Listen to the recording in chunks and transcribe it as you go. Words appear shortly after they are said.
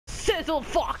little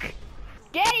fuck!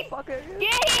 Get him! Fucker.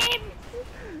 Get him!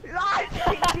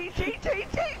 Cheat.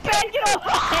 Ben, get off!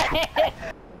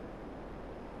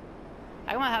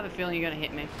 I might have a feeling you're gonna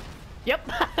hit me.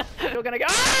 Yep. You're gonna go.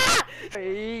 Ah!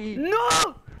 Hey.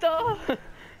 No! The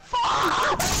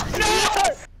fuck!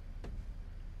 No!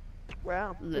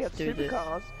 Wow, we Let's have do this.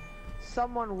 supercars.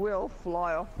 Someone will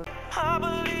fly off the. I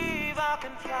believe I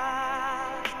can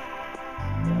fly.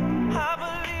 I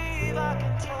believe I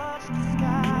can touch the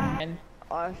sky.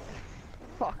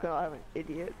 I'm an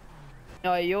idiot.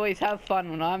 No, you always have fun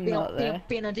when I'm not there.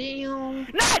 No,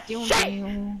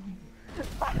 shit!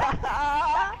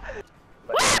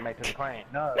 But make this plane.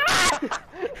 No.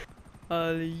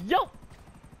 Yo!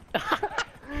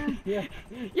 Yeah.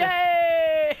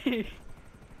 Yay!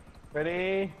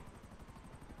 Ready?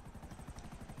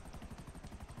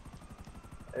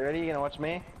 Ready? You gonna watch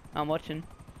me? I'm watching.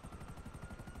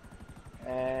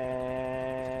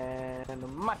 And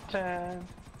my turn.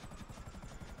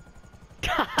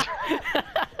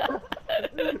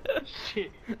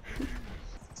 Shit.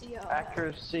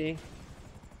 Accuracy.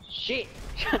 Shit.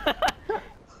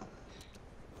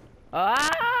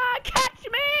 Ah! Catch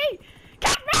me!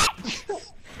 Catch me!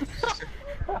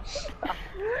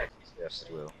 Yes,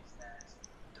 it will.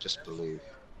 Just believe.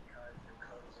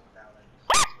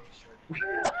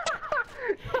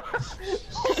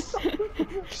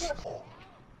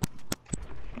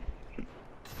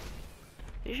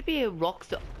 There should be a rock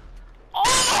star.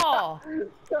 Oh!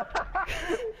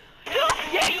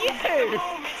 Yeah, you!